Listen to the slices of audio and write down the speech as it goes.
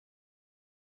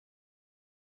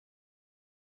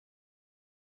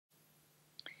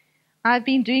I've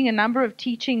been doing a number of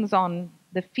teachings on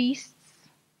the feasts,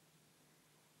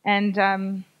 and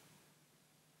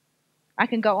I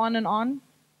can go on and on.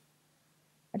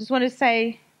 I just want to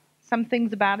say some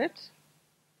things about it.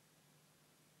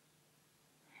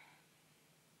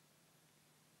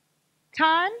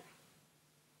 Time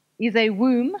is a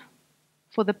womb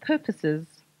for the purposes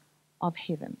of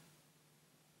heaven.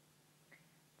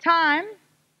 Time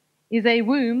is a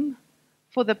womb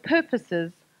for the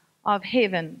purposes of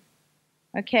heaven.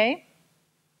 Okay?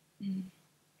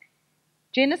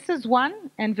 Genesis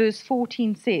 1 and verse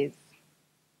 14 says,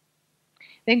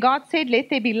 Then God said, Let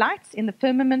there be lights in the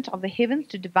firmament of the heavens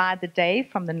to divide the day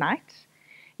from the night.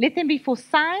 Let them be for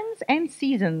signs and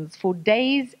seasons, for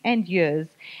days and years.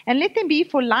 And let them be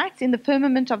for lights in the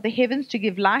firmament of the heavens to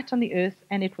give light on the earth.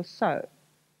 And it was so.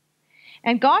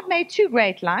 And God made 2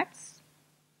 great lights,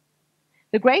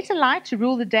 the greater light to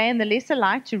rule the day and the lesser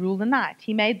light to rule the night.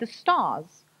 He made the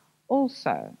stars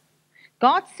also.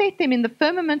 God set them in the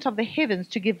firmament of the heavens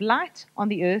to give light on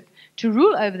the earth, to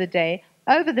rule over the day,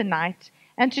 over the night,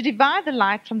 and to divide the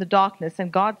light from the darkness.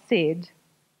 And God said,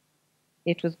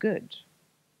 It was good.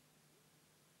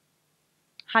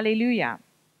 Hallelujah.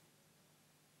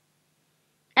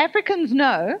 Africans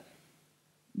know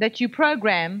that you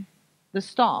program the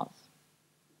stars,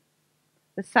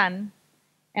 the sun,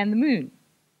 and the moon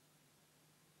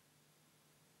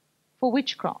for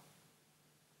witchcraft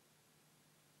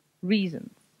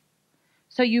reasons.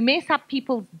 So you mess up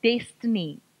people's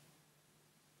destiny.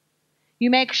 You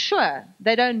make sure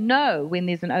they don't know when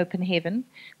there's an open heaven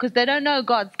because they don't know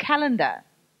God's calendar.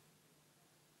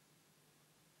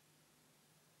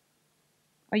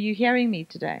 Are you hearing me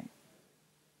today?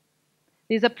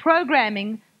 There's a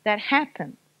programming that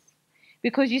happens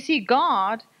because you see,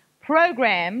 God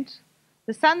programmed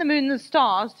the sun, the moon, and the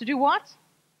stars to do what?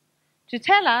 To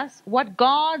tell us what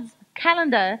God's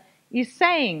calendar is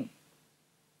saying.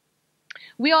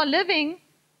 We are living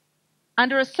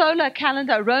under a solar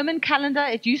calendar, a Roman calendar.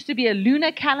 It used to be a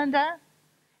lunar calendar.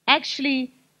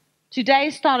 Actually, today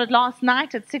started last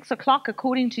night at 6 o'clock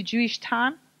according to Jewish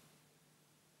time.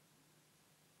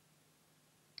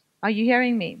 Are you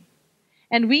hearing me?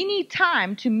 And we need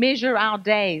time to measure our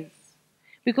days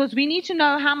because we need to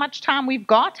know how much time we've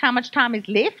got, how much time is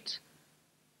left.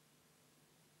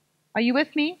 Are you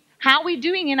with me? How are we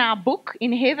doing in our book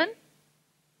in heaven?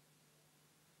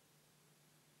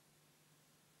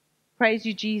 Praise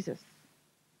you, Jesus.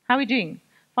 How are we doing?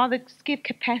 Father, just give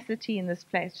capacity in this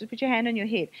place. Just put your hand on your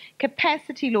head.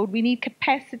 Capacity, Lord. We need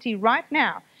capacity right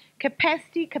now.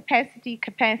 Capacity, capacity,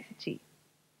 capacity.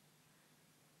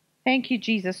 Thank you,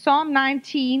 Jesus. Psalm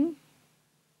 19.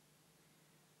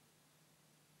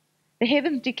 The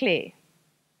heavens declare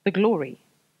the glory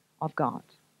of God.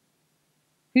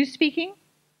 Who's speaking?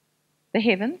 The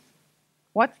heavens.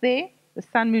 What's there? The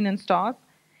sun, moon, and stars.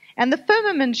 And the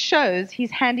firmament shows his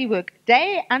handiwork.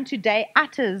 Day unto day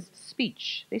utters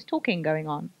speech. There's talking going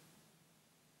on.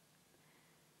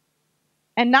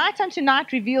 And night unto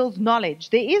night reveals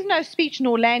knowledge. There is no speech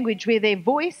nor language where their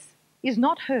voice is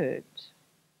not heard.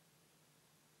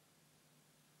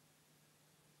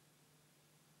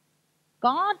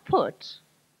 God put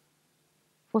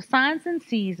for signs and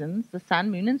seasons, the sun,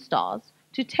 moon, and stars,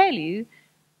 to tell you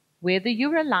whether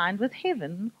you're aligned with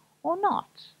heaven or not.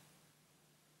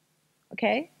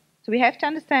 Okay? So we have to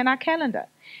understand our calendar.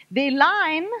 Their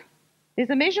line,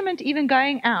 there's a measurement even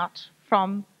going out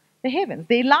from the heavens.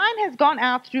 Their line has gone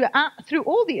out through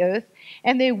all the earth,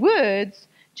 and their words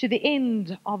to the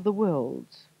end of the world.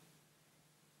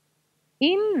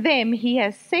 In them he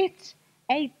has set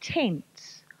a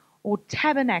tent or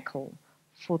tabernacle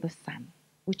for the sun,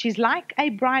 which is like a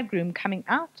bridegroom coming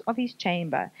out of his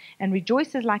chamber and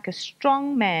rejoices like a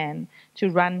strong man to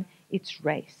run its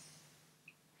race.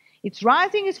 Its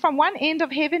rising is from one end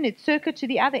of heaven, its circuit to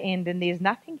the other end, and there is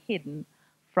nothing hidden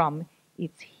from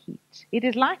its heat. It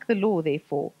is like the law,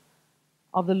 therefore,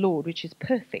 of the Lord, which is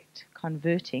perfect,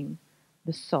 converting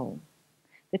the soul.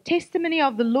 The testimony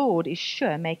of the Lord is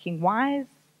sure, making wise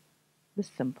the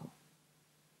simple.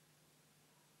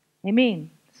 Amen.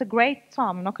 It's a great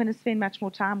psalm. I'm not going to spend much more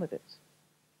time with it.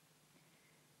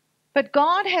 But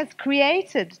God has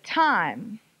created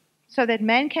time so that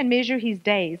man can measure his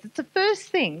days. It's the first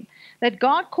thing that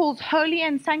God calls holy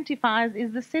and sanctifies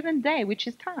is the seventh day, which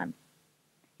is time.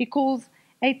 He calls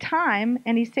a time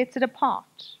and he sets it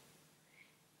apart.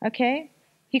 Okay?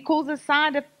 He calls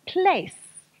aside a place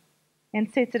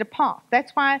and sets it apart.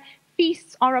 That's why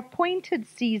feasts are appointed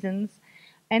seasons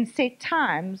and set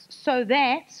times so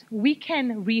that we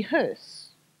can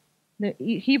rehearse. The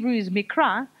Hebrew is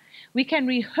mikra. We can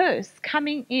rehearse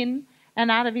coming in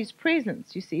and out of his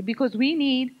presence, you see, because we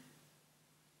need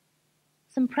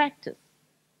some practice.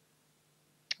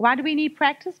 Why do we need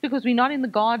practice? Because we're not in the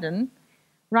garden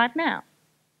right now.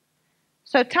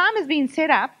 So time has been set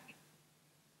up,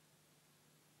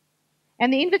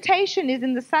 and the invitation is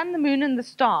in the sun, the moon, and the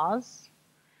stars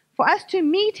for us to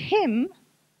meet Him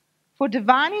for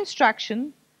divine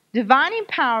instruction, divine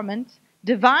empowerment,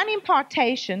 divine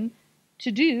impartation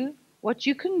to do what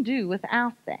you couldn't do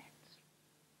without that.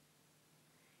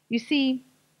 You see,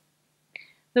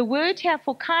 the word here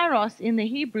for kairos in the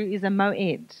Hebrew is a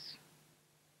moed,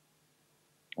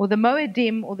 or the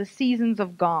moedim, or the seasons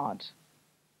of God.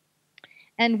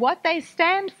 And what they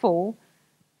stand for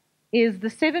is the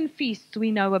 7 feasts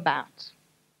we know about.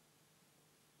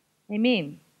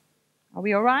 Amen. Are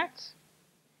we all right?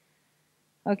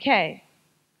 Okay.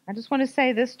 I just want to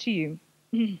say this to you.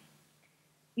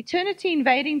 Eternity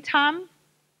invading time. You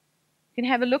can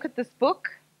have a look at this book.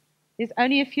 There's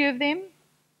only a few of them.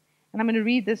 And I'm going to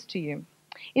read this to you.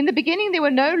 In the beginning, there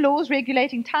were no laws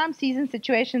regulating time, seasons,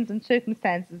 situations, and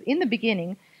circumstances. In the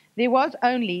beginning, there was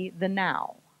only the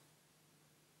now.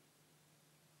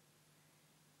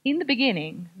 In the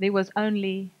beginning, there was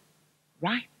only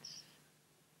right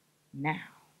now.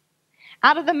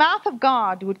 Out of the mouth of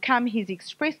God would come His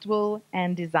expressed will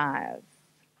and desires.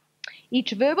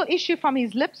 Each verbal issue from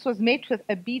His lips was met with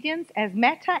obedience, as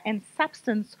matter and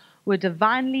substance were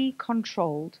divinely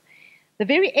controlled. The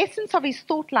very essence of His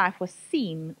thought life was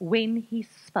seen when He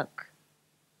spoke.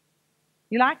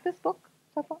 You like this book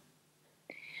so far?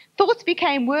 Thoughts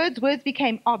became words, words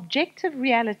became objective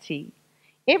reality.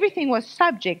 Everything was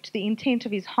subject to the intent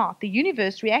of His heart. The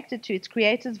universe reacted to its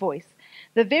Creator's voice.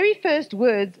 The very first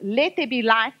words, "Let there be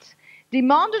light,"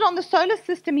 demanded on the solar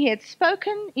system He had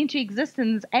spoken into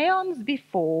existence aeons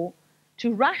before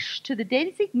to rush to the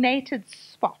designated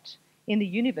spot in the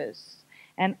universe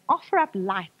and offer up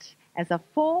light as a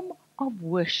form of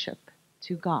worship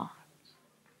to God.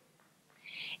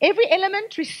 Every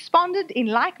element responded in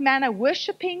like manner,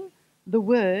 worshiping the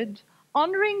Word,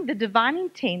 honoring the divine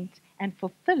intent, and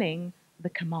fulfilling the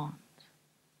command.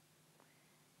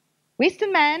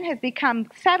 Western man has become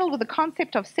saddled with the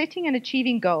concept of setting and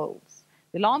achieving goals.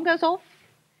 The alarm goes off,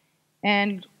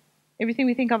 and everything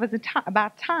we think of is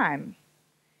about time.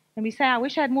 And we say, I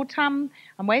wish I had more time,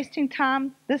 I'm wasting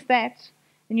time, this, that.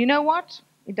 And you know what?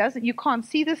 It doesn't, you can't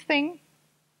see this thing.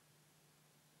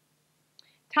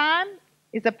 Time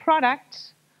is a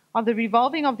product of the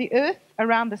revolving of the earth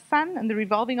around the sun and the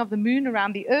revolving of the moon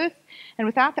around the earth. And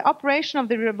without the operation of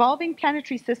the revolving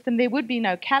planetary system, there would be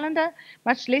no calendar,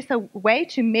 much less a way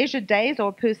to measure days or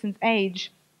a person's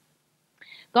age.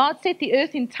 God set the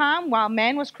earth in time while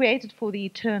man was created for the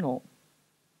eternal.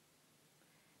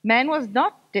 Man was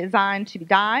not designed to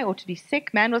die or to be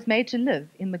sick. Man was made to live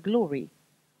in the glory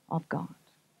of God.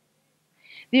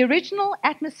 The original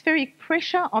atmospheric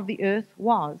pressure of the earth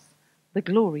was the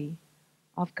glory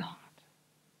of God.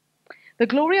 The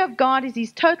glory of God is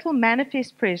His total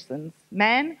manifest presence.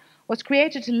 Man was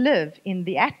created to live in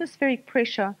the atmospheric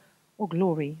pressure or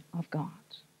glory of God.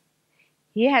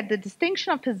 He had the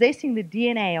distinction of possessing the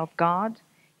DNA of God.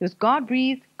 He was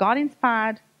God-breathed,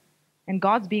 God-inspired, and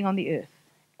God's being on the earth,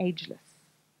 ageless.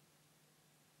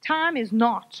 Time is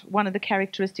not one of the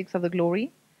characteristics of the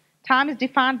glory. Time is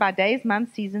defined by days,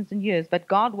 months, seasons, and years, but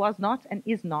God was not and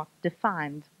is not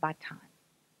defined by time.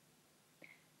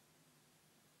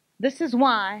 This is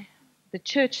why the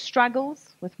church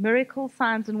struggles with miracles,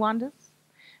 signs, and wonders.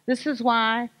 This is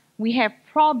why we have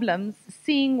problems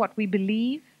seeing what we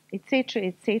believe,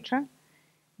 etc.,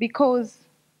 because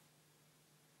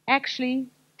actually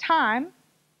time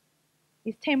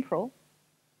is temporal.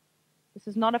 This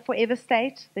is not a forever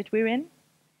state that we're in.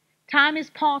 Time is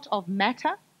part of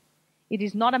matter. It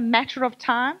is not a matter of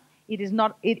time. It is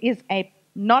not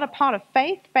a part of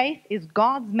faith. Faith is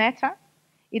God's matter.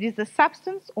 It is the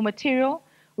substance or material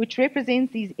which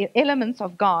represents these elements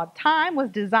of God. Time was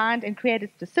designed and created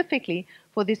specifically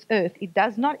for this earth. It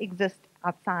does not exist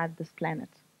outside this planet.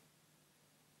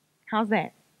 How's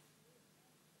that?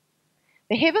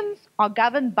 The heavens are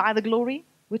governed by the glory,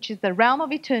 which is the realm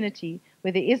of eternity,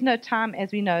 where there is no time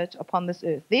as we know it upon this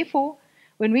earth. Therefore,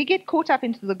 when we get caught up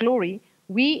into the glory,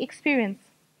 we experience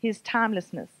His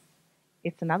timelessness.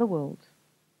 It's another world.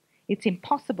 It's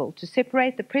impossible to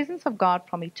separate the presence of God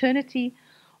from eternity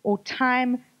or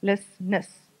timelessness.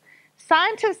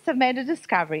 Scientists have made a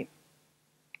discovery.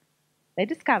 They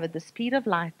discovered the speed of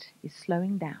light is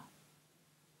slowing down.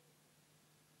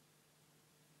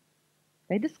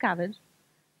 They discovered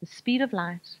the speed of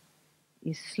light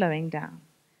is slowing down.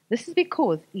 This is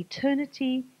because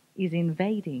eternity is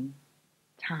invading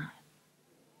time.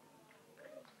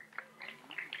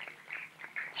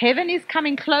 Heaven is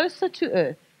coming closer to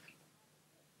earth.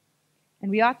 And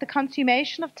we are at the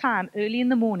consummation of time early in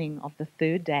the morning of the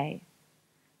third day.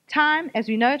 Time, as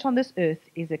we know it on this earth,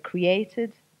 is a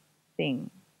created thing.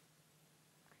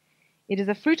 It is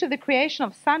a fruit of the creation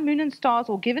of sun, moon, and stars,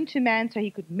 all given to man so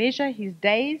he could measure his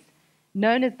days,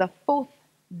 known as the fourth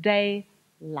day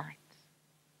light.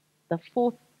 The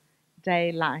fourth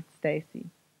day light, Stacey.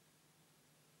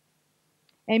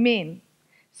 Amen.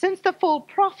 Since the fall,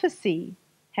 prophecy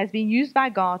has been used by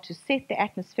God to set the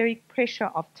atmospheric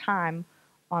pressure of time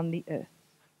on the earth.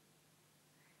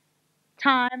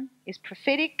 Time is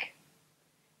prophetic,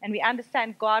 and we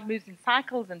understand God moves in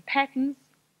cycles and patterns.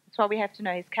 That's why we have to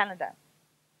know his calendar.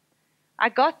 I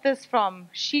got this from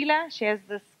Sheila. She has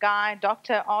this guy,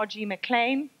 Dr. R.G.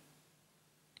 McLean,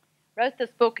 wrote this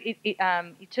book,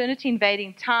 Eternity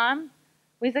Invading Time.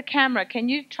 Where's the camera? Can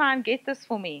you try and get this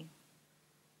for me?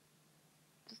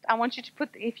 I want you to put,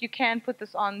 if you can, put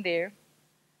this on there.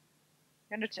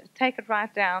 I'm going to take it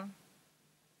right down.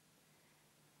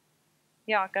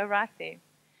 Yeah, go right there.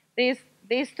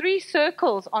 There's 3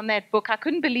 circles on that book. I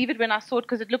couldn't believe it when I saw it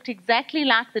because it looked exactly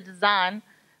like the design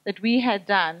that we had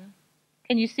done.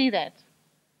 Can you see that?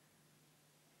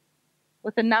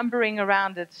 With the numbering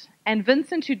around it. And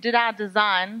Vincent, who did our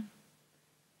design,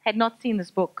 had not seen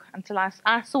this book until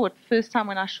I saw it first time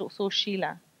when I saw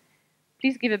Sheila.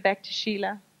 Please give it back to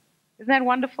Sheila. Isn't that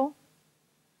wonderful?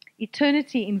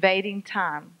 Eternity invading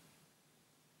time.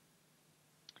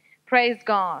 Praise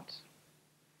God.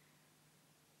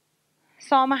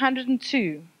 Psalm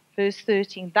 102, verse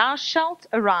 13. Thou shalt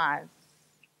arise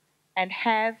and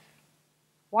have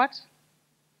what?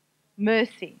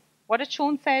 Mercy. What did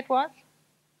Sean say it was?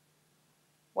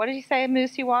 What did he say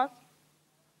mercy was?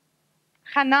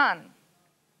 Hanan.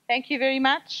 Thank you very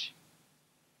much.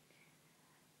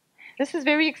 This is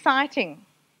very exciting.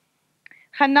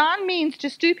 Hanan means to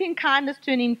stoop in kindness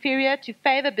to an inferior, to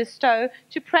favor, bestow,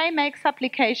 to pray, make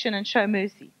supplication, and show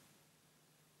mercy.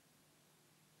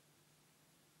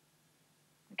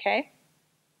 Okay?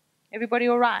 Everybody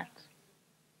all right?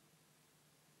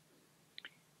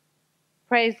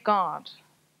 Praise God.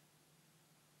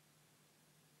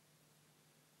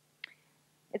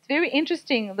 It's very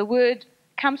interesting. The word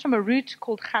comes from a root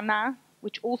called chana,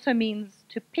 which also means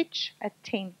to pitch a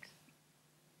tent,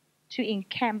 to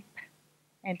encamp,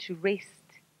 and to rest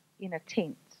in a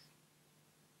tent.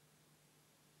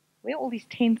 Where are all these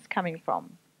tents coming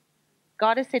from?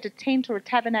 God has set a tent or a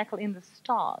tabernacle in the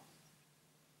stars.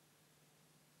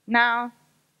 Now,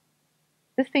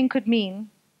 this thing could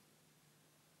mean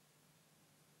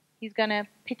he's going to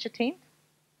pitch a tent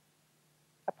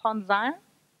upon Zion.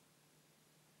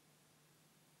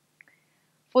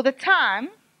 For the time,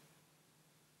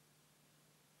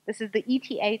 this is the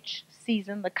ETH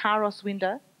season, the Kairos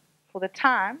window, for the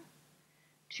time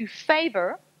to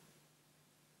favor,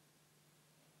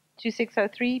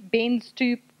 2603, bend,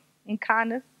 stoop in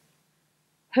kindness,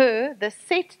 her, the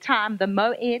set time, the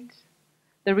moed,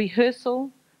 the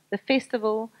rehearsal, the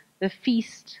festival, the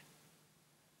feast,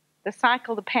 the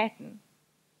cycle, the pattern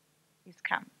is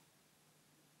come.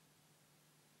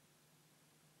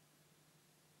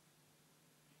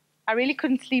 I really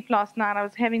couldn't sleep last night. I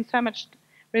was having so much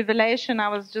revelation. I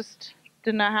was just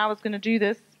didn't know how I was going to do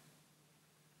this.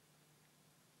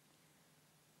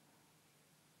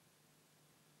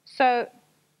 So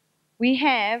we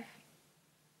have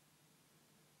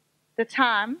the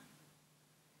time,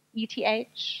 ETH,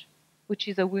 which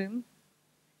is a womb,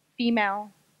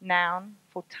 female noun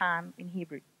for time in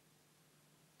Hebrew.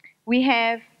 We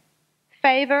have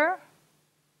favor.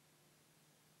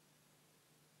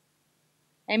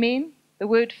 Amen. The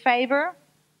word favor.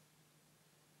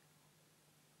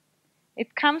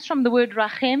 It comes from the word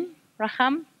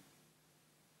racham.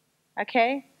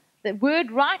 Okay. The word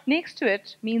right next to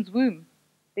it means womb.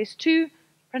 There's 2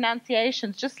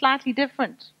 pronunciations, just slightly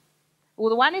different. Well,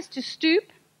 the one is to stoop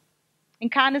in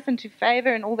kindness and to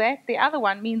favor and all that. The other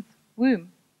one means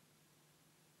womb.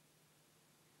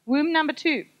 Womb number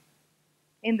 2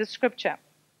 in the scripture.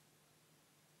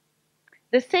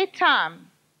 The set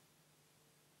time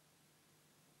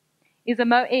is a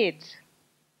moed.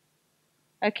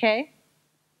 Okay?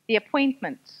 The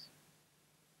appointment.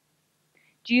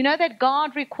 Do you know that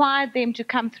God required them to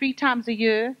come 3 times a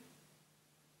year?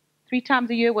 3 times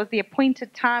a year was the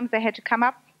appointed times they had to come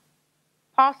up.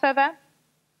 Passover,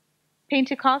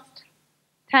 Pentecost,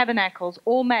 tabernacles,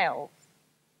 all males.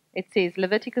 It says,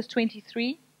 Leviticus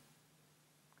 23.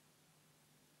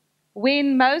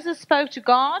 When Moses spoke to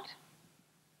God,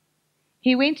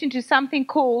 he went into something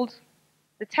called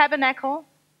the tabernacle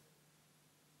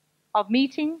of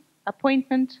meeting,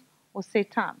 appointment, or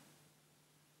set time.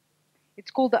 It's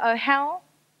called the Ohel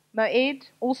Moed,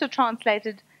 also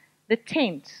translated the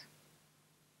tent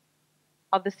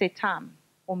of the set time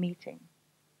or meeting.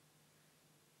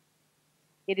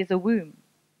 It is a womb,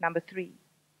 number 3.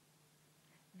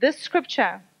 This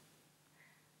scripture,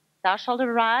 thou shalt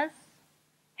arise,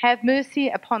 have mercy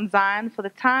upon Zion, for the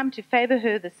time to favor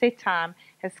her, the set time,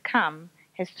 has come,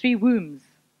 has 3 wombs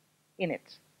in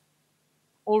it,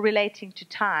 all relating to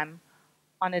time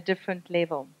on a different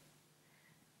level.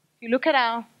 If you look at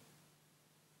our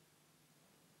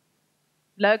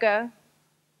logo,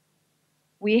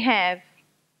 we have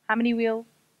how many wheels?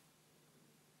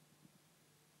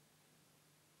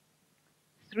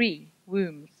 3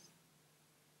 wombs.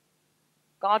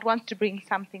 God wants to bring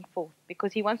something forth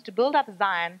because he wants to build up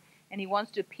Zion and he wants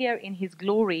to appear in his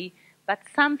glory, but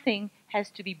something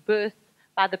has to be birthed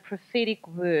by the prophetic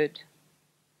word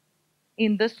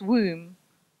in this womb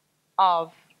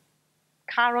of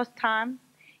Kairos time,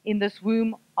 in this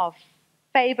womb of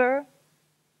favor,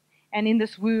 and in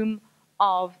this womb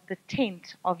of the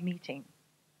tent of meeting.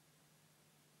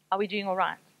 Are we doing all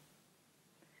right?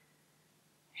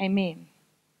 Amen.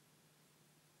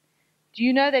 Do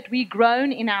you know that we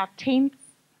groan in our tents,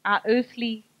 our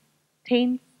earthly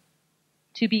tents,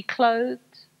 to be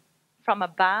clothed from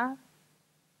above?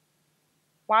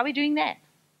 Why are we doing that?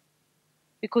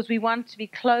 Because we want to be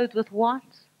clothed with what?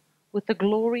 With the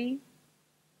glory.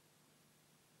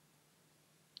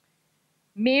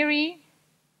 Mary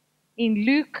in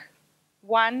Luke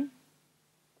 1.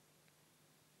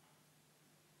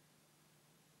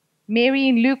 Mary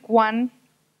in Luke 1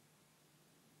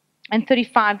 and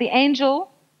 35. The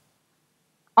angel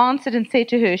answered and said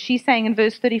to her, she's saying in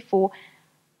verse 34,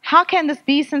 how can this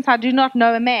be since I do not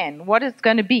know a man? What is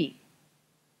going to be?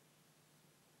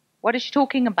 What is she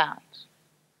talking about?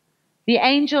 The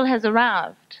angel has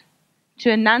arrived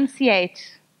to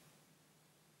enunciate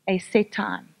a set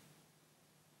time.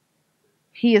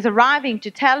 He is arriving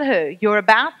to tell her, you're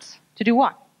about to do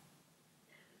what?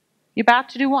 You're about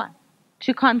to do what?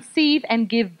 To conceive and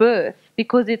give birth,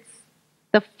 because it's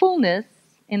the fullness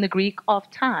in the Greek of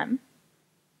time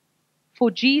for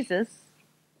Jesus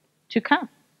to come.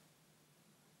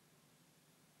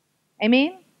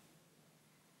 Amen?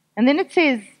 And then it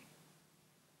says,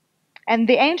 and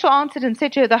the angel answered and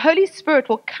said to her, the Holy Spirit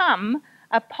will come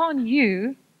upon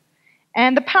you,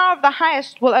 and the power of the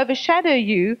highest will overshadow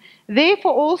you.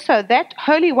 Therefore also that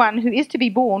Holy One who is to be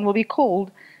born will be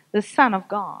called the Son of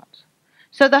God.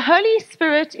 So the Holy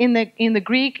Spirit in the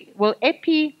Greek will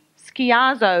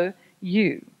episkiazo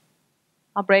you.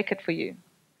 I'll break it for you.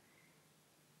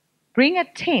 Bring a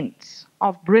tent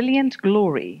of brilliant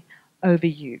glory over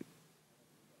you.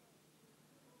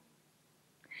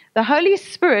 The Holy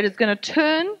Spirit is going to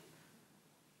turn,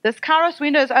 this Kairos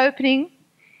window is opening,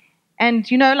 and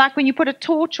you know, like when you put a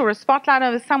torch or a spotlight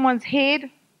over someone's head,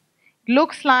 it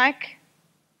looks like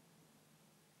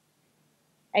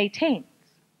a tent.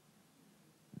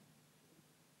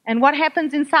 And what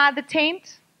happens inside the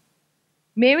tent?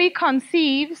 Mary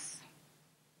conceives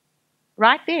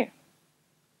right there.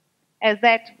 As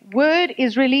that word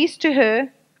is released to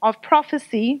her of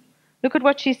prophecy, look at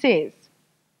what she says.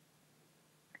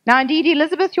 Now indeed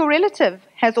Elizabeth, your relative,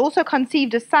 has also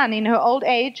conceived a son in her old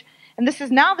age, and this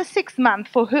is now the 6th month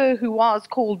for her who was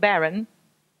called barren.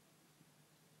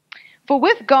 For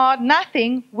with God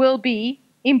nothing will be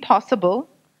impossible.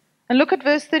 And look at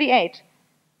verse 38.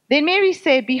 Then Mary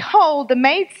said, behold, the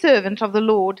maidservant of the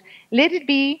Lord, let it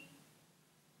be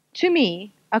to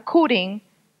me according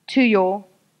to your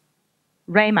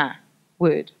Rhema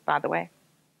word, by the way.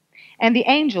 And the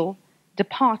angel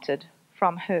departed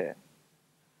from her.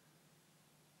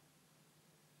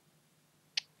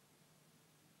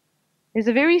 There's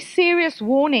a very serious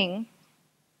warning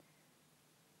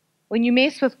when you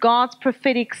mess with God's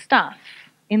prophetic stuff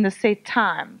in the set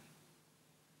time.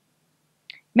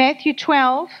 Matthew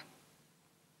 12,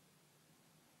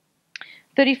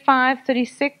 35,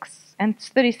 36, and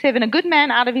 37. A good man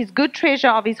out of his good treasure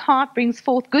of his heart brings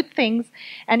forth good things.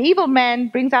 An evil man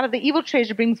brings out of the evil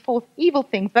treasure, brings forth evil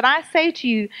things. But I say to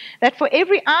you that for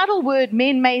every idle word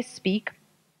men may speak,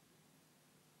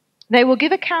 they will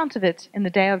give account of it in the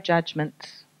day of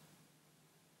judgment.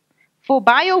 For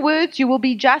by your words you will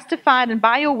be justified, and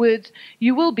by your words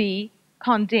you will be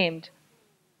condemned.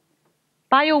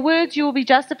 By your words you will be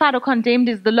justified or condemned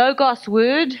is the Logos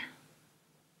word.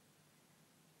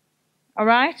 All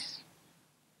right?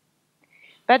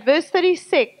 But verse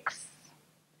 36,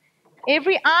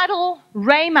 every idle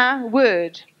Rhema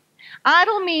word.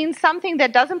 Idle means something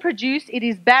that doesn't produce, it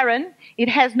is barren, it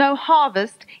has no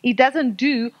harvest, it doesn't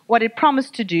do what it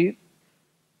promised to do.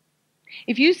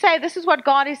 If you say this is what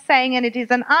God is saying and it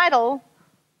is an idle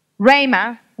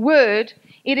Rhema word,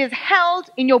 It is held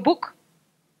in your book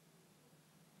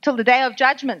till the day of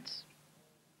judgment.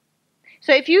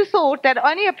 So if you thought that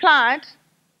only applied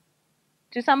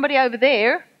to somebody over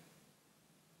there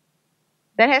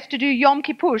that has to do Yom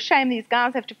Kippur, shame these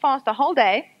guys have to fast the whole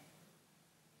day,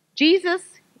 Jesus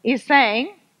is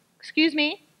saying, excuse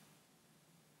me,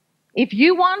 if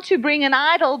you want to bring an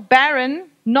idle, barren,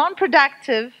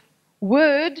 non-productive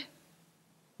word,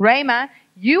 Rhema,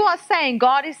 you are saying,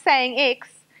 God is saying X,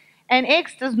 and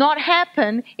X does not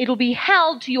happen, it will be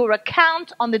held to your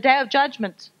account on the day of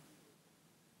judgment.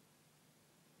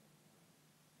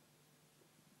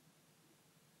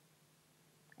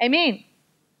 Amen.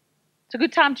 It's a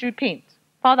good time to repent.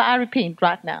 Father, I repent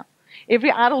right now.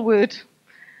 Every idle word.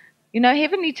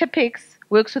 Heavenly Typics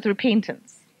works with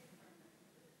repentance.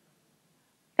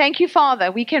 Thank you,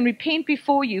 Father. We can repent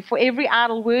before you for every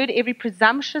idle word, every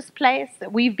presumptuous place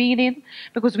that we've been in,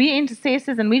 because we're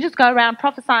intercessors and we just go around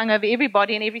prophesying over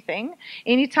everybody and everything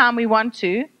anytime we want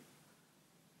to.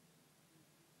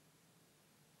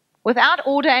 Without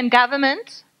order and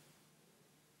government.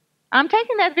 I'm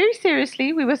taking that very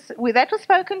seriously. That was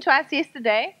spoken to us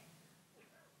yesterday.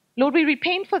 Lord, we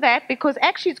repent for that because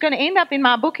actually it's going to end up in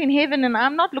my book in heaven and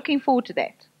I'm not looking forward to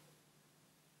that.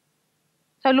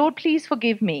 So, Lord, please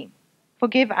forgive me.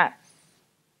 Forgive us.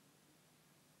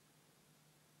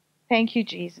 Thank you,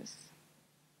 Jesus.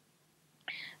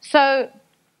 So,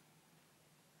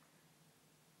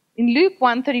 in Luke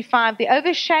 1:35, the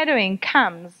overshadowing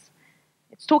comes.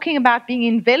 It's talking about being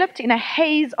enveloped in a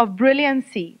haze of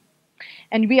brilliancy.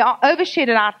 And we are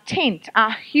overshadowed, our tent,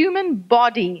 our human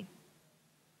body,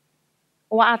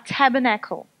 or our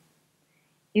tabernacle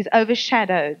is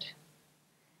overshadowed.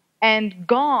 And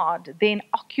God then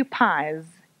occupies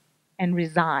and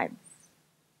resides.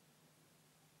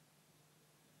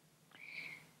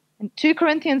 In 2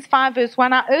 Corinthians 5 verse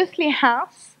 1, our earthly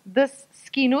house, this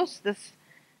skinus, this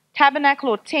tabernacle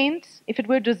or tent, if it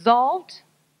were dissolved,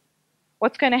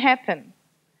 what's going to happen?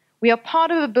 We are part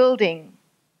of a building,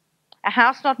 a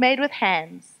house not made with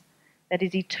hands, that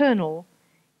is eternal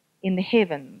in the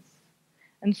heavens.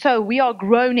 And so we are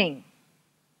groaning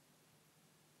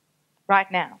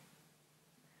right now.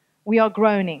 We are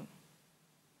groaning.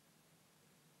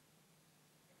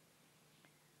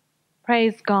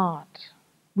 Praise God.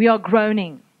 We are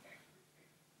groaning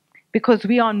because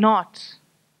we are not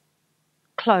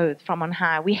clothed from on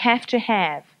high. We have to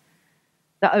have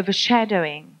the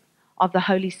overshadowing of the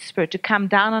Holy Spirit to come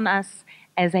down on us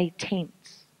as a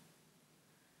tent.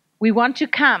 We want to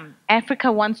come,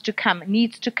 Africa wants to come,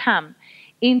 needs to come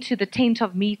into the tent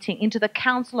of meeting, into the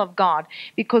counsel of God,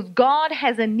 because God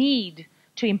has a need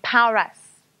to empower us.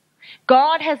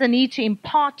 God has a need to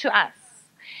impart to us.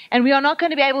 And we are not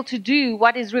going to be able to do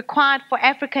what is required for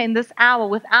Africa in this hour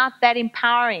without that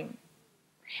empowering.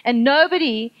 And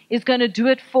nobody is going to do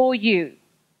it for you.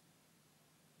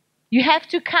 You have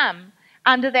to come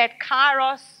under that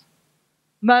kairos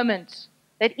moment,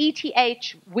 that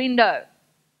ETH window.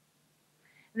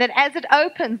 That as it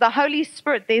opens, the Holy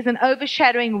Spirit, there's an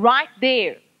overshadowing right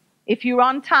there if you're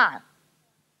on time.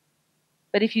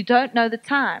 But if you don't know the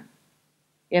time,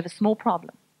 you have a small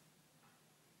problem.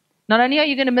 Not only are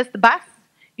you going to miss the bus,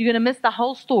 you're going to miss the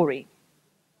whole story.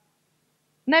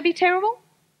 Wouldn't that be terrible?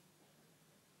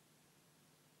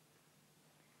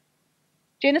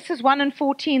 Genesis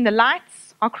 1:14, the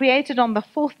lights are created on the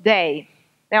fourth day.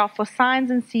 They are for signs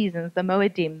and seasons, the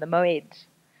Moedim, the Moed.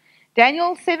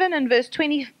 Daniel 7 and verse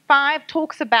 25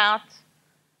 talks about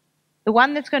the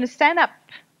one that's going to stand up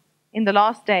in the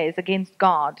last days against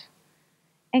God.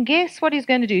 And guess what he's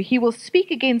going to do? He will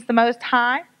speak against the Most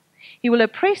High. He will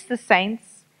oppress the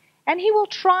saints. And he will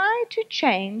try to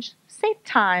change set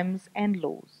times and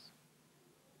laws.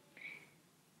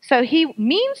 So he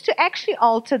means to actually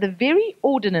alter the very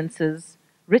ordinances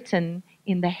written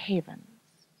in the heavens.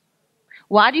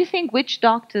 Why do you think witch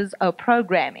doctors are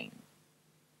programming?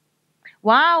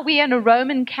 Why are we on a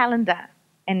Roman calendar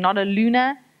and not a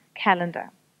lunar calendar?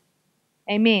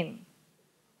 Amen.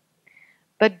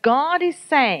 But God is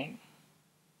saying,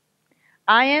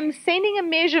 I am sending a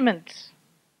measurement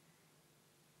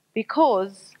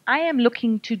because I am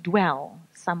looking to dwell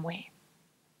somewhere.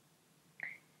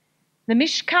 The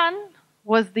Mishkan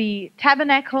was the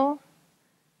tabernacle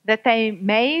that they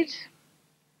made.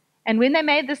 And when they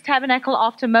made this tabernacle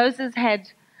after Moses had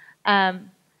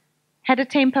a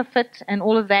temper fit and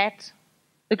all of that,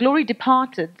 the glory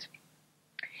departed.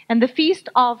 And the feast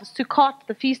of Sukkot,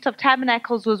 the feast of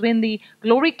tabernacles, was when the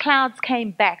glory clouds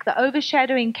came back, the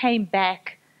overshadowing came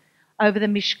back over the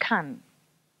Mishkan.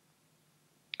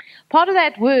 Part of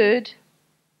that word,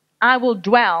 I will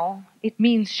dwell, it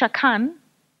means shakan,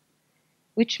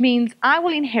 which means I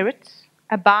will inherit,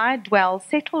 abide, dwell,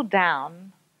 settle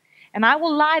down, and I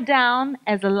will lie down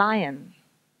as a lion,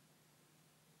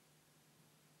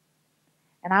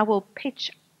 and I will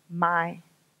pitch my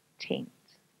tent.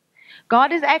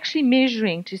 God is actually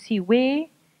measuring to see where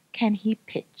can he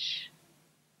pitch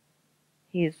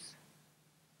his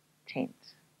tent.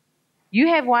 You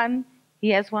have one, he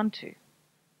has one too.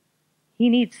 He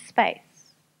needs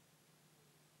space.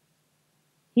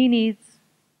 He needs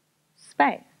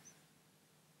space.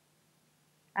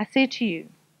 I say to you,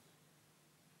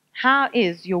 how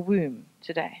is your womb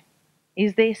today?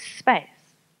 Is there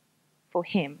space for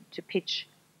him to pitch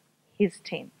his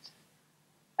tent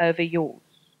over yours?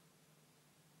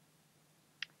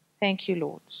 Thank you,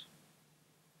 Lord.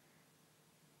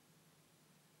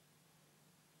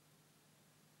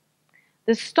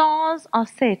 The stars are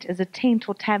set as a tent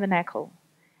or tabernacle,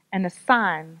 and a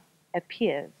sign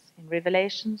appears in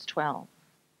Revelations 12.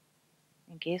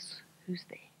 And guess who's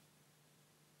there?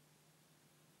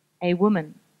 A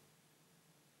woman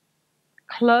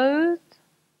clothed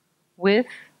with,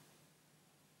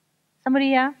 somebody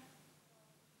here?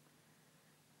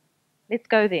 Let's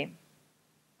go there.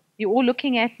 You're all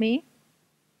looking at me.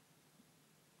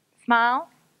 Smile.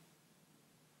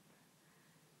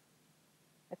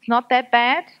 It's not that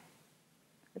bad.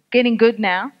 It's getting good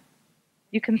now.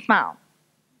 You can smile.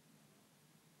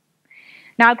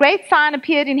 Now a great sign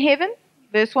appeared in heaven,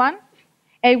 verse 1.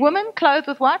 A woman clothed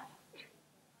with what?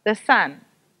 The sun.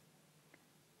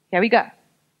 Here we go.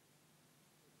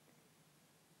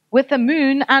 With the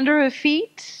moon under her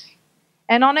feet,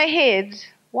 and on her head,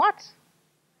 what?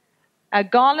 A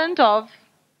garland of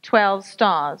 12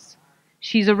 stars.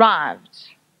 She's arrived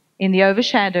in the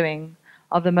overshadowing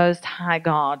of the Most High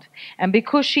God. And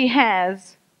because she's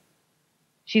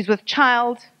with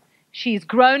child, she's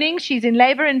groaning, she's in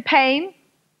labor and pain,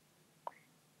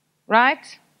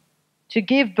 right? To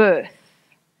give birth.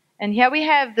 And here we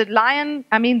have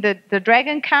the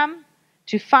dragon come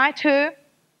to fight her.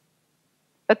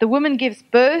 But the woman gives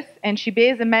birth, and she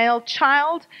bears a male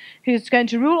child who's going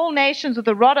to rule all nations with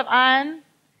a rod of iron.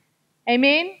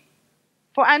 Amen?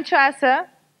 For unto us a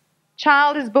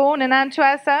child is born, and unto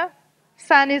us a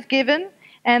son is given.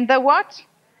 And the what?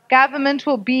 Government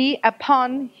will be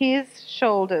upon his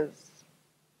shoulders.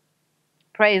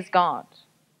 Praise God.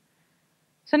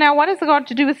 So now what has God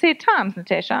to do with set times,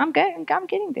 Natasha? I'm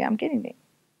getting there.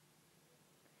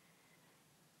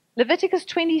 Leviticus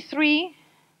 23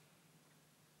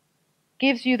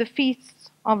 gives you the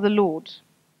feasts of the Lord.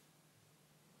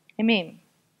 Amen.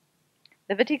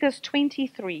 Leviticus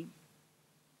 23.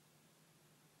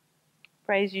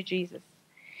 Praise you, Jesus.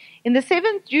 In the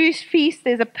 7th Jewish feast,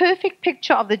 there's a perfect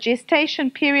picture of the gestation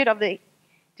period of the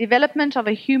development of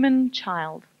a human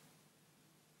child.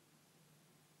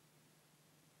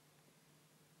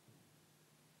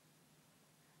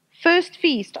 First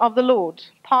feast of the Lord,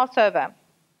 Passover.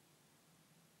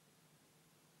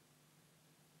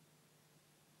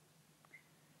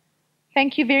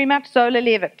 Thank you very much, Zola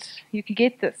Levitt. You can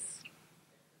get this.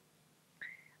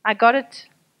 I got it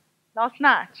last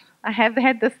night. I have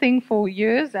had this thing for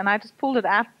years, and I just pulled it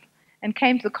up and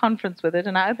came to the conference with it,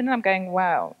 and I opened it and I'm going,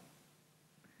 wow.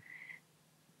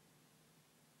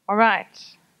 All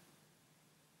right.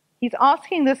 He's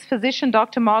asking this physician,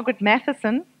 Dr. Margaret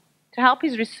Matheson, to help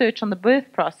his research on the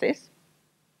birth process.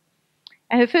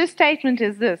 And her first statement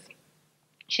is this.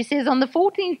 She says, on the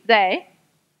 14th day,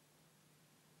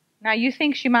 now you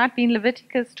think she might be in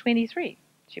Leviticus 23.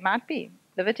 She might be.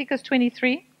 Leviticus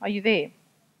 23, are you there?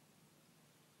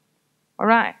 All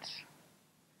right.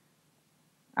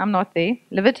 I'm not there.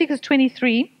 Leviticus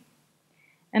 23,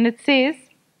 and it says,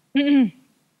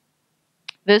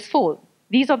 verse 4,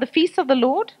 these are the feasts of the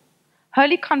Lord,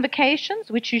 holy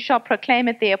convocations, which you shall proclaim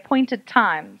at their appointed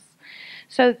times.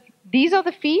 So these are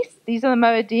the feasts, these are the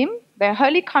Moedim, they are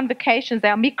holy convocations, they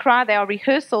are mikra, they are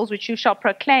rehearsals, which you shall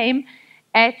proclaim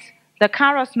at the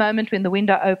kairos moment when the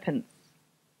window opens.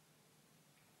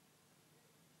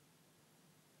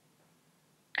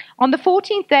 On the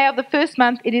 14th day of the first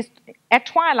month, it is at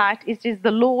twilight, it is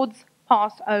the Lord's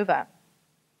Passover.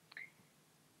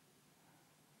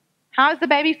 How is the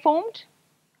baby formed?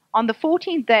 On the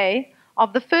 14th day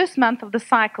of the first month of the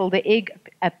cycle, the egg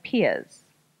appears.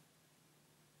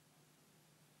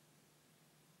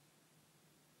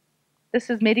 This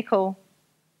is medical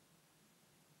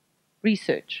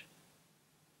research.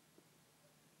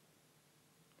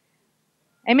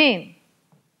 Amen.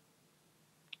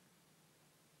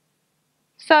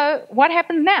 So what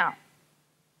happens now?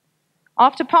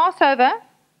 After Passover,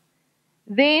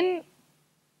 then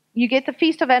you get the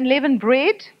Feast of Unleavened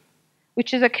Bread,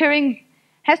 which is occurring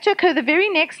has to occur the very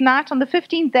next night on the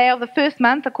 15th day of the first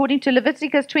month, according to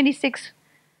Leviticus 23:6.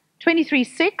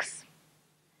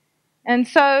 And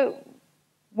so,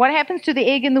 what happens to the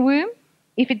egg in the womb?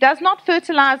 If it does not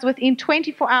fertilize within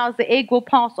 24 hours, the egg will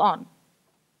pass on.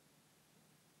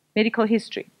 Medical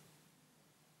history.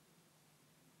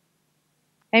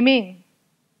 Amen.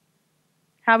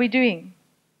 How are we doing?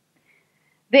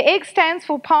 The egg stands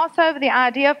for Passover, the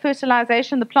idea of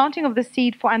fertilization, the planting of the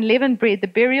seed for unleavened bread, the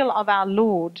burial of our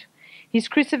Lord. His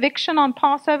crucifixion on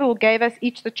Passover gave us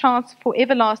each the chance for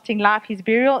everlasting life. His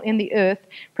burial in the earth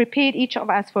prepared each of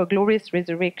us for a glorious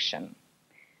resurrection.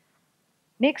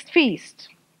 Next feast,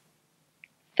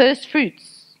 first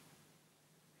fruits.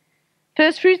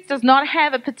 First fruits does not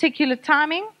have a particular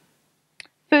timing.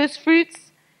 First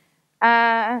fruits,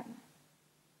 the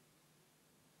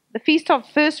Feast of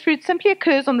First Fruits simply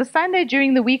occurs on the Sunday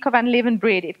during the week of unleavened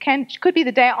bread. It could be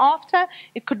the day after.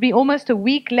 It could be almost a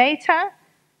week later.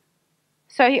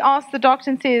 So he asks the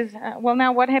doctor and says, well,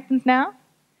 now what happens now?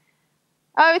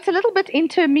 Oh, it's a little bit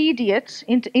indeterminate.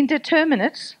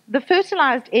 The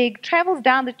fertilized egg travels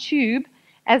down the tube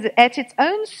at its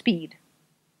own speed.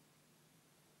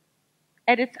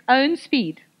 At its own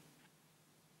speed.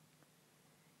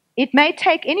 It may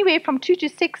take anywhere from 2 to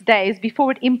 6 days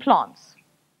before it implants.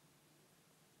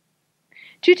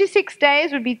 2 to 6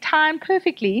 days would be timed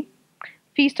perfectly.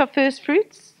 Feast of First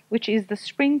Fruits, which is the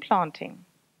spring planting.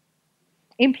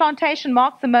 Implantation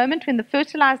marks the moment when the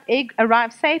fertilized egg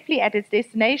arrives safely at its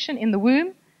destination in the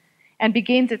womb and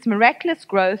begins its miraculous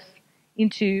growth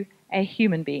into a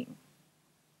human being.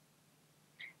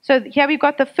 So here we've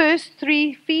got the first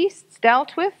 3 feasts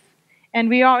dealt with, and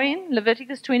we are in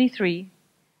Leviticus 23,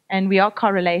 and we are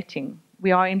correlating.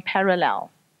 We are in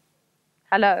parallel.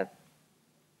 Hello.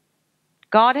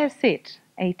 God has set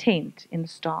a tent in the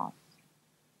stars.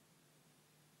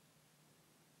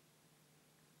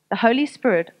 The Holy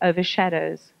Spirit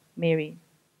overshadows Mary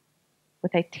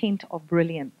with a tent of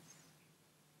brilliance.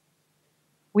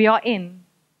 We are in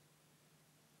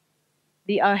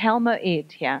the Ohelma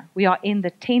Ed here. We are in the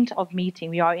tent of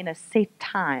meeting. We are in a set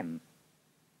time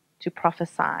to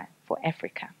prophesy for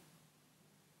Africa.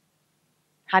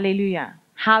 Hallelujah.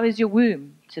 How is your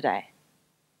womb today?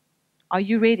 Are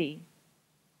you ready?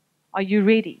 Are you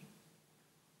ready?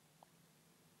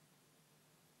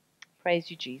 Praise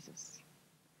you, Jesus.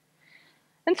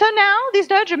 And so now there's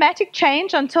no dramatic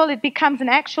change until it becomes an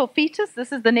actual fetus.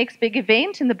 This is the next big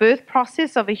event in the birth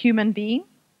process of a human being.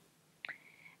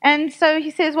 And so he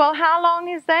says, well, how long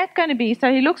is that going to be?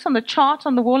 So he looks on the chart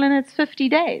on the wall and it's 50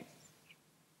 days.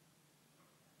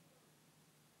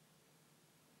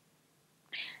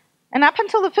 And up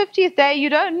until the 50th day, you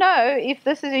don't know if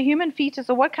this is a human fetus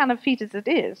or what kind of fetus it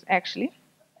is, actually.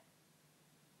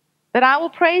 But I will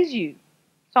praise you,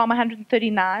 Psalm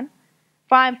 139,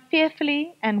 for I am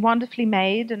fearfully and wonderfully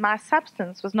made, and my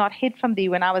substance was not hid from thee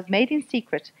when I was made in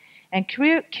secret and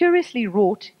curiously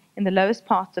wrought in the lowest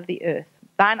parts of the earth.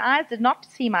 Thine eyes did not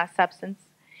see my substance,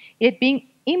 yet being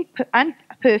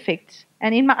imperfect,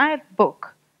 and in thy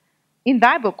book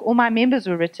all my members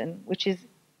were written, which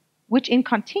in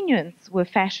continuance were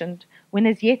fashioned, when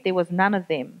as yet there was none of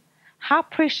them. How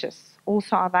precious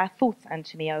also are thy thoughts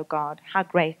unto me, O God! How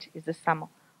great is the sum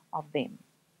of them.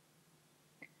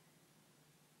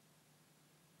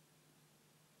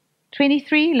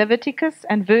 23, Leviticus,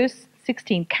 and verse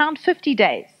 16. Count 50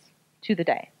 days to the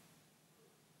day.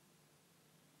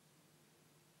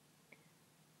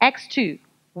 Acts 2.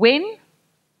 When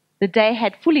the day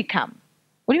had fully come.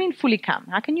 What do you mean fully come?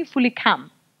 How can you fully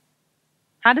come?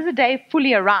 How does a day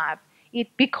fully arrive?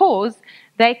 Because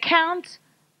they count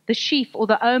the sheaf or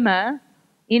the omer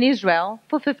in Israel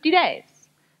for 50 days.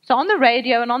 So on the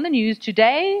radio and on the news,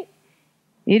 today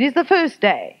it is the first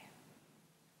day.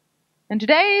 And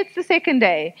today it's the second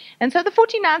day. And so the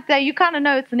 49th day, you kind of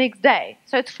know it's the next day.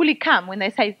 So it's fully come when they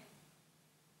say,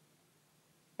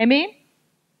 amen?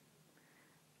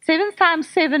 7 times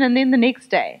 7 and then the next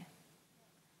day.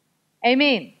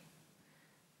 Amen.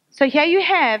 So here you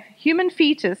have human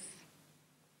fetus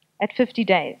at 50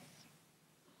 days.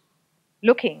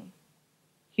 Looking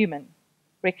human,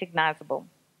 recognizable.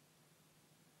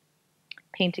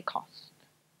 Pentecost.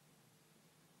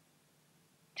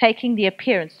 Taking the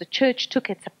appearance, the church took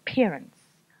its appearance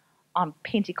on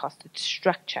Pentecost, its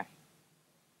structure.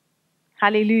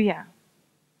 Hallelujah.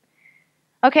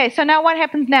 Okay, so now what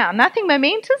happens now? Nothing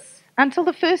momentous until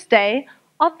the first day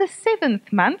of the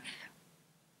 7th month.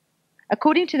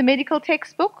 According to the medical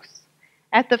textbooks,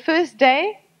 at the first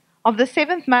day of the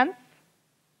 7th month,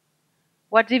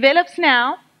 what develops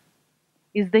now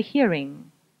is the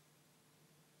hearing.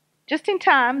 Just in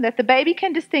time that the baby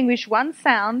can distinguish one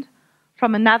sound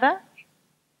from another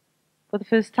for the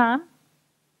first time,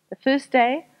 the first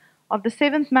day of the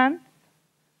 7th month,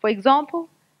 for example,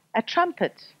 a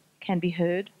trumpet can be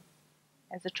heard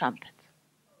as a trumpet.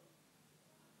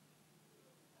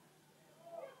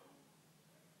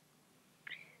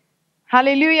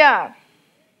 Hallelujah.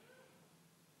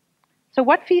 So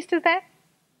what feast is that?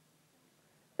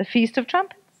 The Feast of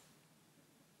Trumpets.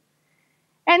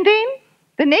 And then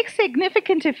the next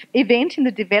significant event in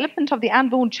the development of the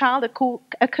unborn child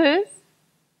occurs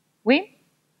when?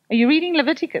 Are you reading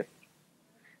Leviticus?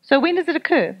 So when does it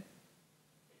occur?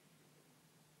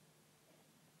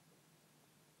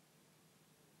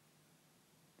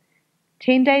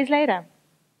 "10 days later."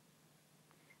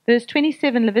 Verse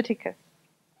 27, Leviticus.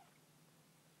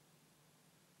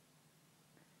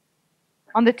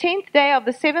 On the 10th day of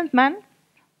the 7th month,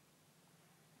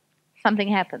 something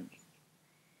happens.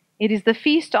 It is the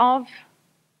feast of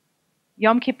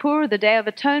Yom Kippur, the Day of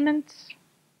Atonement.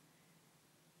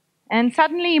 And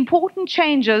suddenly important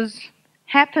changes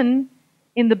happen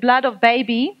in the blood of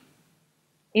baby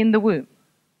in the womb.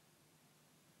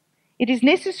 It is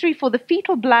necessary for the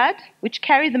fetal blood, which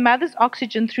carries the mother's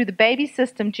oxygen through the baby's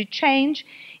system, to change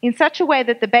in such a way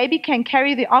that the baby can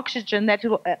carry the oxygen that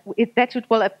it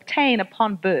will obtain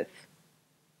upon birth.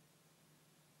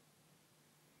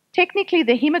 Technically,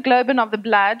 the hemoglobin of the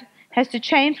blood has to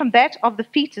change from that of the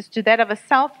fetus to that of a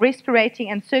self-respirating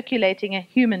and circulating a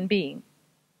human being.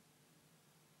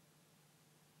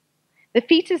 The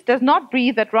fetus does not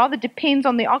breathe, but rather depends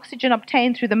on the oxygen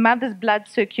obtained through the mother's blood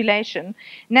circulation.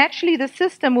 Naturally, the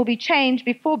system will be changed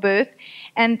before birth,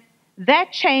 and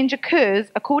that change occurs,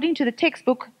 according to the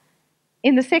textbook,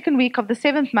 in the 2nd week of the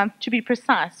 7th month, to be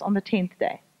precise, on the 10th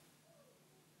day.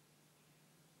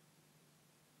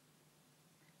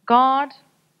 God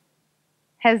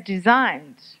has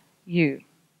designed you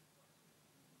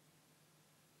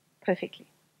perfectly.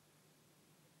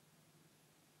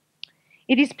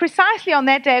 It is precisely on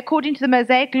that day, according to the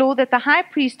Mosaic law, that the high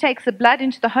priest takes the blood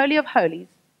into the Holy of Holies,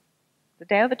 the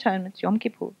Day of Atonement, Yom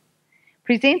Kippur,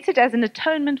 presents it as an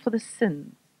atonement for the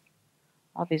sins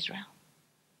of Israel.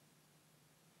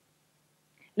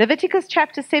 Leviticus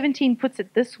chapter 17 puts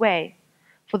it this way: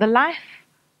 "For the life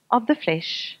of the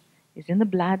flesh is in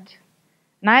the blood,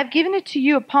 and I have given it to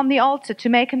you upon the altar to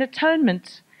make an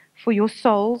atonement for your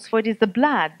souls, for it is the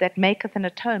blood that maketh an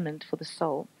atonement for the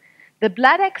soul." The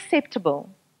blood acceptable.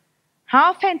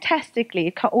 How fantastically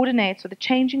it coordinates with the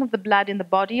changing of the blood in the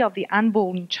body of the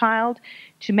unborn child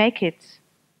to make it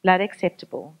blood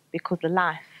acceptable, because the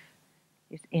life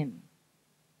is in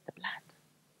the blood.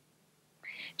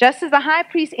 Just as the high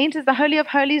priest enters the Holy of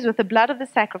Holies with the blood of the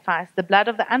sacrifice, the blood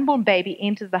of the unborn baby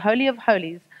enters the Holy of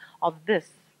Holies of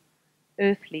this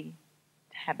earthly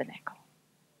tabernacle.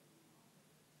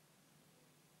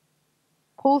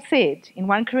 Paul said in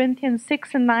 1 Corinthians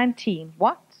 6 and 19,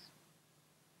 "What?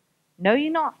 Know ye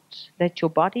not that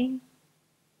your body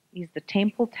is the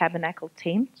temple, tabernacle,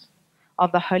 tent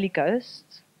of the Holy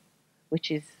Ghost,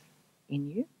 which is in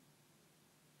you?"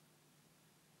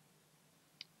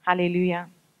 Hallelujah.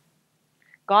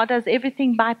 God does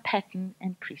everything by pattern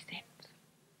and precept.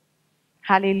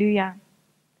 Hallelujah.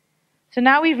 So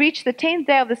now we reach the 10th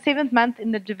day of the 7th month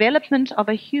in the development of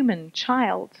a human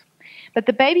child. But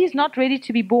the baby is not ready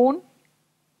to be born.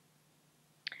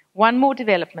 One more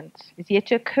development is yet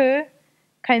to occur,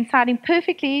 coinciding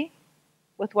perfectly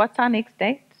with what's our next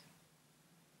date?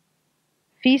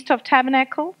 Feast of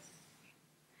Tabernacles,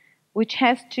 which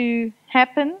has to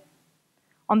happen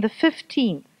on the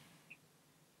 15th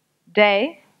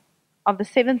day of the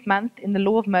 7th month in the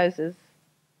law of Moses.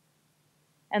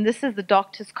 And this is the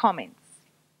doctor's comments.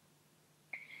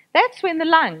 That's when the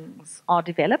lungs are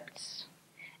developed.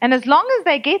 And as long as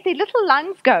they get their little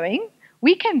lungs going,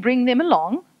 we can bring them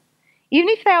along, even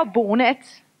if they are born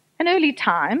at an early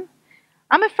time.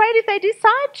 I'm afraid if they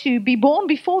decide to be born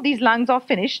before these lungs are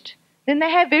finished, then they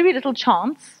have very little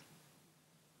chance.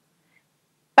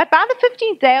 But by the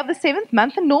 15th day of the 7th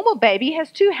month, a normal baby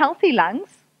has 2 healthy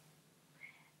lungs,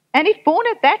 and if born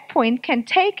at that point, can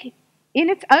take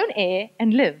in its own air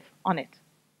and live on it.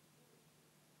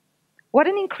 What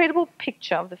an incredible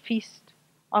picture of the Feast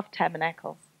of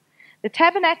Tabernacles. The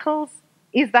tabernacles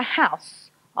is the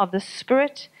house of the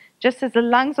Spirit, just as the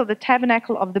lungs of the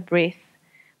tabernacle of the breath.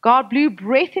 God blew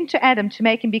breath into Adam to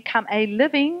make him become a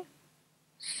living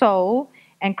soul,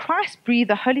 and Christ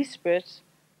breathed the Holy Spirit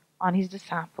on his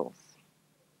disciples.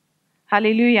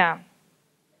 Hallelujah.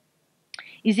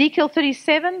 Ezekiel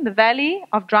 37, the valley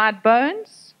of dried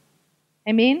bones.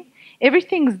 Amen.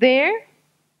 Everything's there.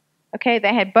 Okay,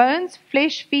 they had bones,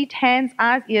 flesh, feet, hands,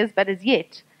 eyes, ears, but as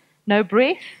yet, no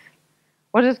breath.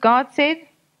 What has God said?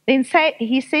 Then said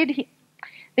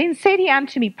he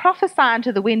unto me, Prophesy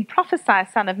unto the wind, prophesy,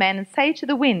 son of man, and say to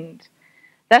the wind,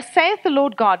 Thus saith the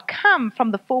Lord God, Come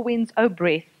from the four winds, O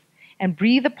breath, and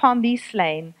breathe upon these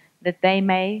slain, that they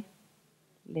may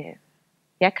live.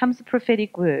 Here comes the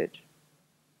prophetic word.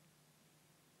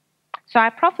 So I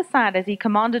prophesied as he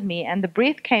commanded me, and the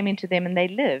breath came into them, and they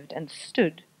lived and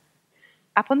stood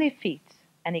up on their feet,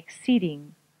 an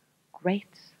exceeding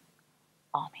great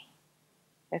army.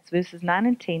 That's verses 9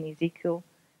 and 10, Ezekiel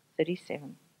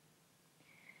 37.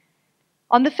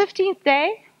 On the 15th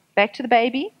day, back to the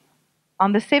baby,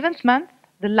 on the 7th month,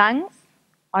 the lungs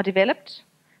are developed.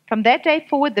 From that day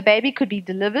forward, the baby could be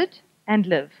delivered and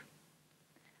live.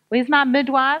 Where's my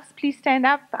midwives? Please stand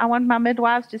up. I want my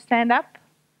midwives to stand up.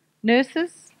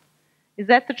 Nurses, is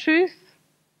that the truth?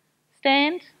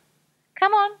 Stand.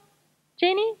 Come on,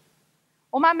 Jenny.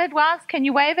 All my midwives, can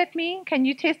you wave at me? Can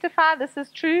you testify this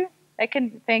is true? They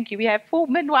can. Thank you. We have 4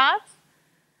 midwives.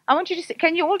 I want you to.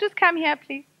 Can you all just come here,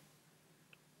 please?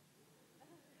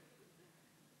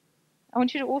 I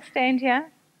want you to all stand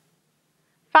here.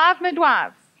 5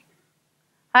 midwives.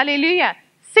 Hallelujah.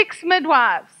 6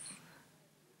 midwives.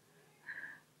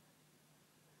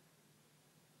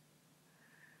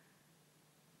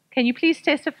 Can you please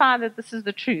testify that this is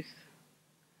the truth?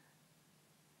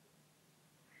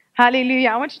 Hallelujah.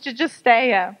 I want you to just stay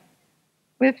here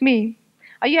with me.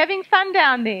 Are you having fun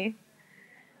down there?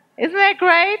 Isn't that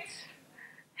great?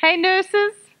 Hey,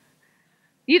 nurses,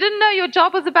 you didn't know your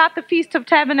job was about the Feast of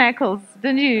Tabernacles,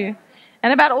 didn't you?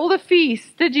 And about all the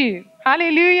feasts, did you?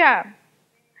 Hallelujah.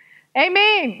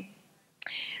 Amen.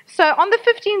 So on the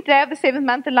 15th day of the 7th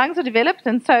month, the lungs are developed,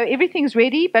 and so everything's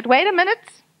ready. But wait a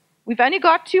minute. We've only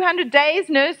got 200 days,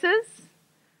 nurses.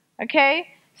 Okay?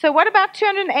 So what about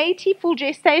 280 full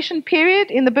gestation period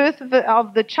in the birth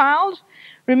of the child?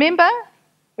 Remember,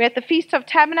 we're at the Feast of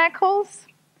Tabernacles,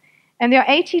 and there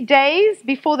are 80 days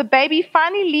before the baby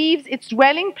finally leaves its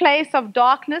dwelling place of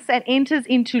darkness and enters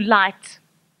into light.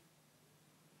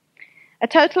 A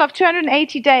total of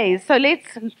 280 days. So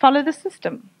let's follow the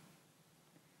system.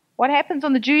 What happens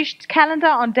on the Jewish calendar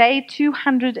on day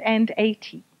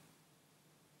 280?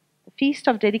 The Feast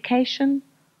of Dedication,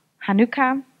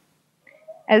 Hanukkah,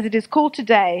 as it is called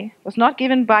today, was not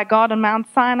given by God on Mount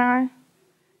Sinai,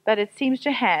 but it seems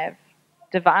to have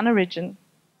divine origin.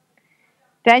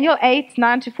 Daniel 8,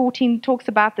 9-14 talks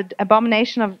about the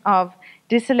abomination of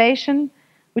desolation,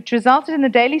 which resulted in the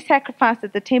daily sacrifice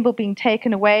at the temple being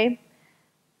taken away.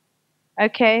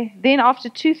 Okay, then after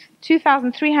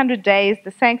 2,300 days,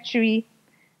 the sanctuary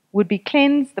would be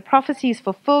cleansed. The prophecy is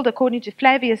fulfilled according to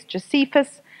Flavius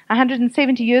Josephus,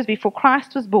 170 years before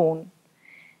Christ was born.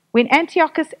 When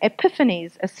Antiochus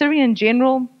Epiphanes, a Syrian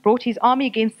general, brought his army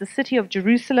against the city of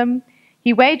Jerusalem,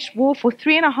 he waged war for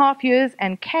 3.5 years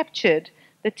and captured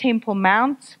the Temple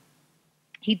Mount.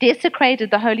 He desecrated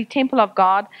the holy temple of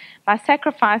God by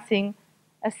sacrificing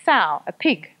a sow, a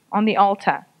pig, on the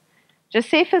altar.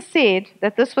 Josephus said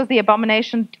that this was the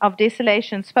abomination of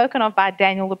desolation spoken of by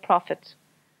Daniel the prophet.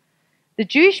 The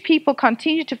Jewish people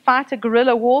continued to fight a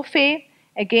guerrilla warfare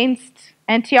against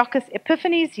Antiochus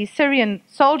Epiphanes, his Syrian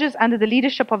soldiers under the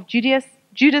leadership of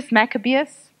Judas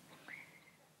Maccabeus.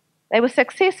 They were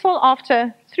successful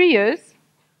after 3 years,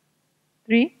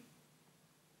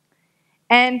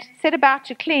 and set about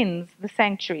to cleanse the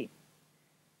sanctuary.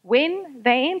 When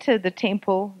they entered the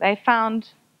temple, they found,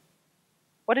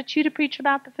 what did Tudor preach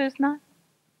about the first night?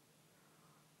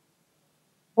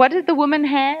 What did the woman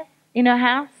have in her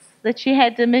house that she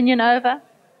had dominion over?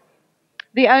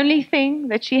 The only thing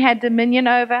that she had dominion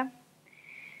over.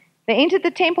 They entered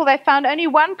the temple, they found only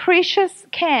one precious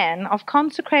can of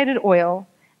consecrated oil,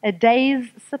 a day's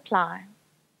supply,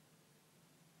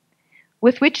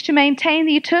 with which to maintain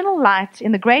the eternal light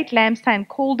in the great lampstand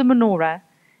called the menorah,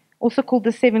 also called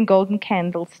the 7 golden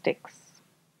candlesticks.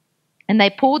 And they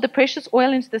poured the precious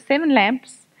oil into the 7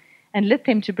 lamps and lit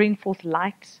them to bring forth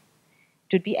light.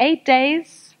 It would be 8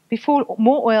 days before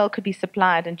more oil could be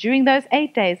supplied, and during those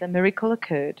 8 days a miracle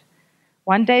occurred.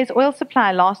 1 day's oil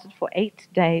supply lasted for 8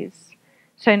 days.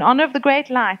 So in honor of the great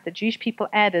light, the Jewish people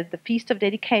added the Feast of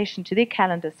Dedication to their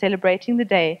calendar, celebrating the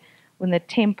day when the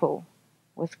temple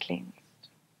was cleansed.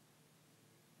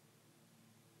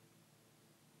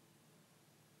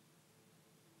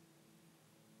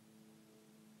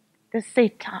 The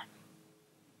set time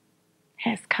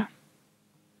has come.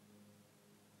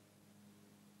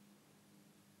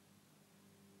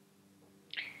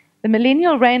 The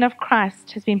millennial reign of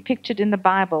Christ has been pictured in the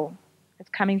Bible as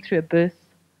coming through a birth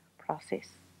process.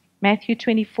 Matthew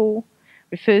 24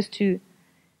 refers to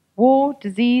War,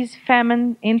 disease,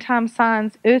 famine, end-time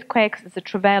signs, earthquakes is the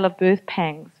travail of birth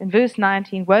pangs. In verse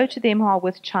 19, woe to them who are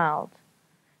with child.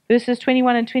 Verses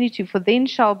 21 and 22, for then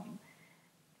shall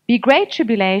be great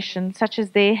tribulation, such as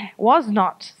there was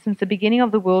not since the beginning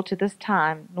of the world to this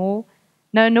time, no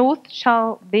north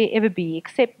shall there ever be,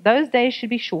 except those days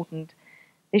should be shortened.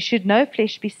 There should no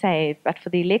flesh be saved, but for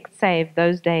the elect saved,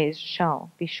 those days shall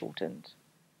be shortened.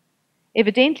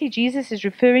 Evidently, Jesus is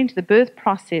referring to the birth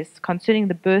process concerning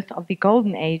the birth of the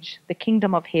golden age, the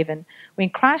kingdom of heaven, when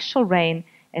Christ shall reign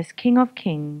as King of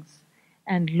kings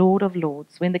and Lord of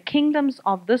lords, when the kingdoms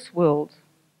of this world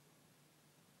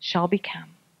shall be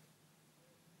come.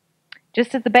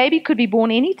 Just as the baby could be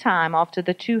born any time after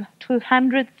the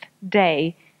 200th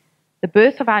day, the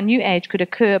birth of our new age could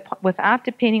occur without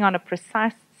depending on a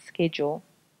precise schedule.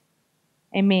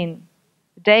 Amen.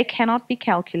 The day cannot be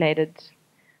calculated.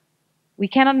 We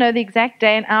cannot know the exact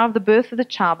day and hour of the birth of the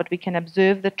child, but we can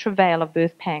observe the travail of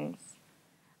birth pangs.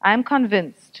 I am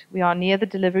convinced we are near the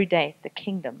delivery date. The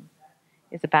kingdom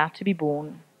is about to be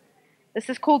born. This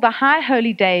is called the High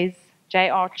Holy Days,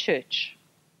 JR Church.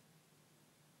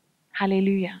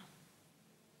 Hallelujah.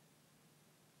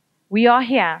 We are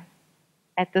here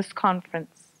at this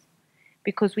conference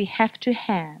because we have to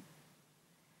have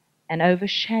an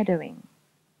overshadowing.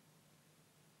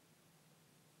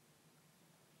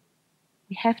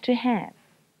 We have to have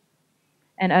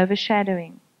an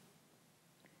overshadowing.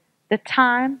 The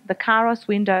time, the Kairos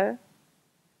window,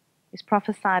 is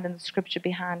prophesied in the scripture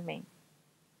behind me.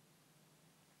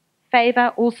 Favor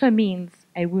also means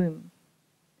a womb.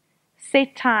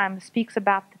 Set time speaks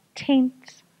about the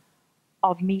tent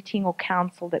of meeting or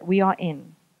council that we are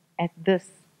in at this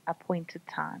appointed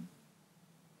time.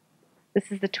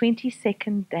 This is the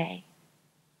 22nd day.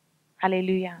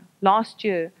 Hallelujah. Last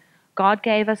year, God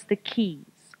gave us the keys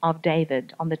of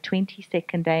David on the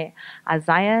 22nd day,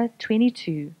 Isaiah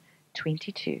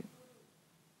 22:22.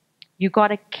 You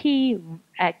got a key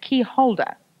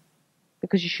holder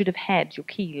because you should have had your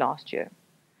key last year.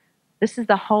 This is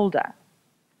the holder.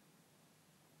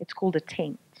 It's called a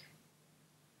tent.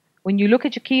 When you look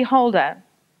at your key holder,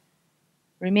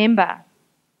 remember,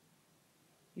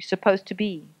 you're supposed to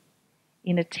be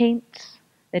in a tent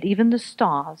that even the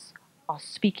stars are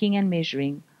speaking and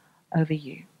measuring over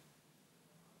you.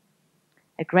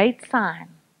 A great sign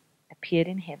appeared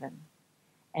in heaven,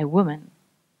 a woman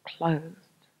clothed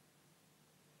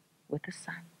with the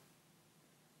sun.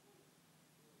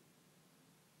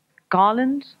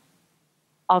 Garland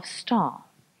of stars,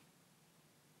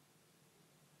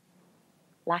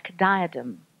 like a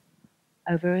diadem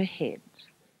over her head,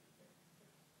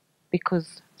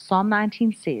 because Psalm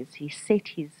 19 says he set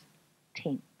his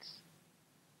tent,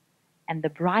 and the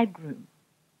bridegroom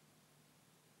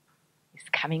is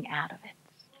coming out of it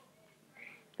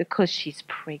because she's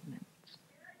pregnant,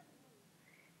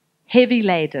 heavy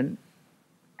laden,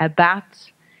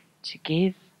 about to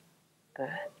give birth.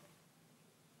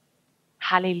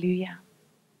 Hallelujah.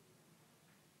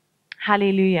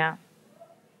 Hallelujah.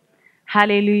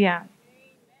 Hallelujah.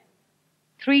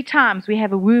 3 times we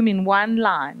have a womb in one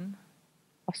line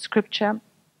of scripture.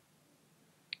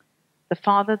 The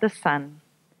Father, the Son,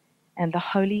 and the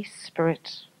Holy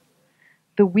Spirit.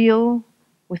 The wheel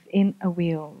within a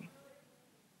wheel.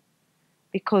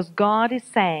 Because God is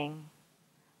saying,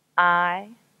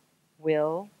 I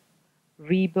will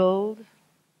rebuild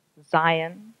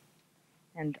Zion,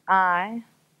 and I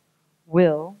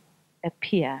will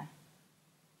appear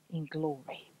in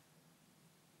glory.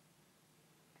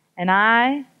 And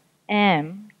I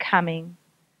am coming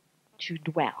to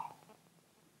dwell.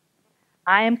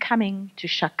 I am coming to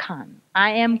Shakan.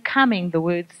 I am coming, the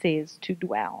word says, to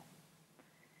dwell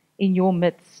in your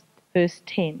midst. Verse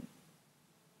 10.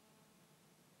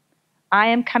 I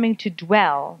am coming to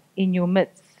dwell in your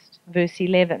midst. Verse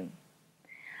 11.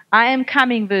 I am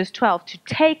coming, verse 12, to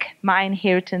take my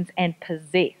inheritance and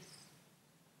possess,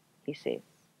 he says.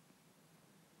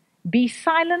 Be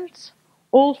silent,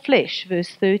 all flesh,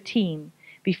 verse 13,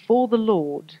 before the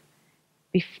Lord,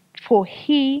 for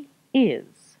he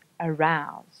is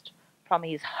aroused from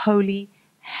his holy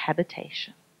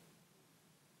habitation.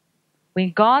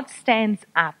 When God stands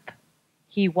up,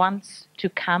 he wants to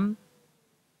come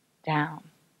down.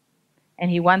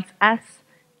 And he wants us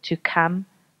to come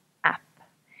up.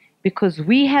 Because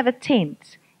we have a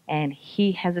tent and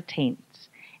he has a tent.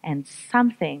 And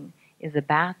something is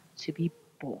about to be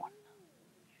born.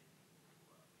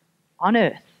 On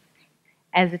earth,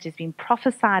 as it has been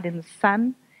prophesied in the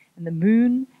sun and the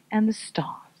moon and the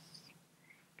stars.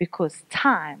 Because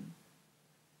time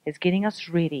is getting us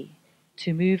ready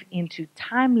to move into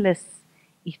timeless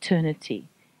eternity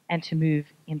and to move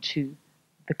into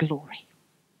the glory.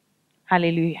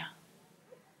 Hallelujah.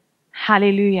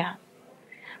 Hallelujah.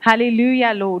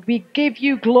 Hallelujah, Lord. We give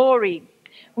you glory.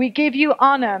 We give you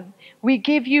honor. We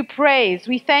give you praise.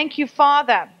 We thank you,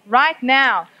 Father, right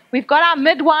now. We've got our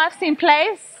midwives in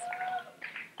place.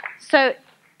 So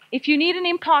if you need an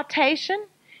impartation,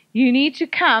 you need to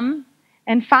come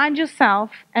and find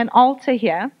yourself an altar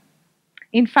here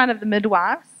in front of the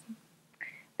midwives.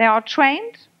 They are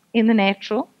trained in the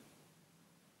natural.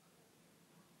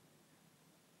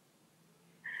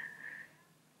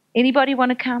 Anybody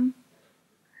want to come?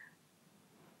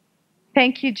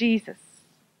 Thank you, Jesus.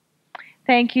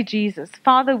 Thank you, Jesus.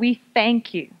 Father, we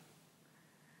thank you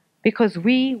because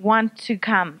we want to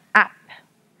come up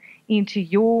into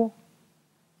your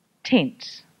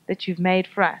tent that you've made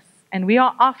for us. And we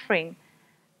are offering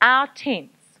our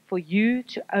tents for you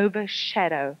to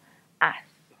overshadow us.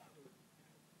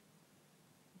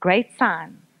 Great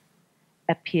sign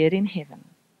appeared in heaven.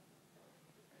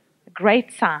 A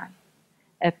great sign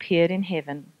appeared in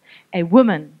heaven. A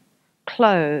woman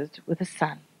clothed with the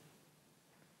sun.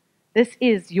 This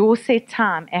is your set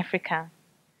time, Africa,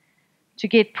 to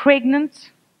get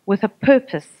pregnant with a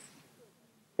purpose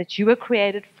that you were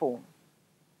created for.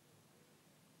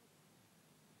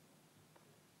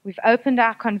 We've opened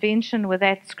our convention with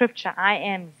that scripture, I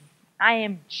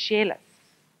am jealous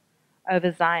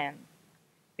over Zion,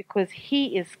 because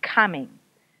he is coming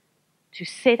to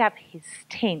set up his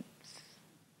tents.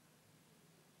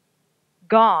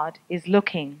 God is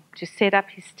looking to set up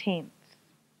his tents.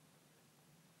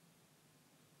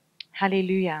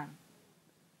 Hallelujah.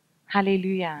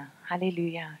 Hallelujah.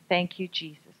 Hallelujah. Thank you,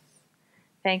 Jesus.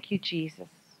 Thank you, Jesus.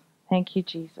 Thank you,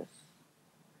 Jesus.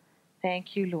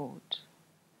 Thank you, Lord.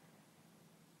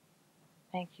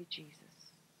 Thank you, Jesus.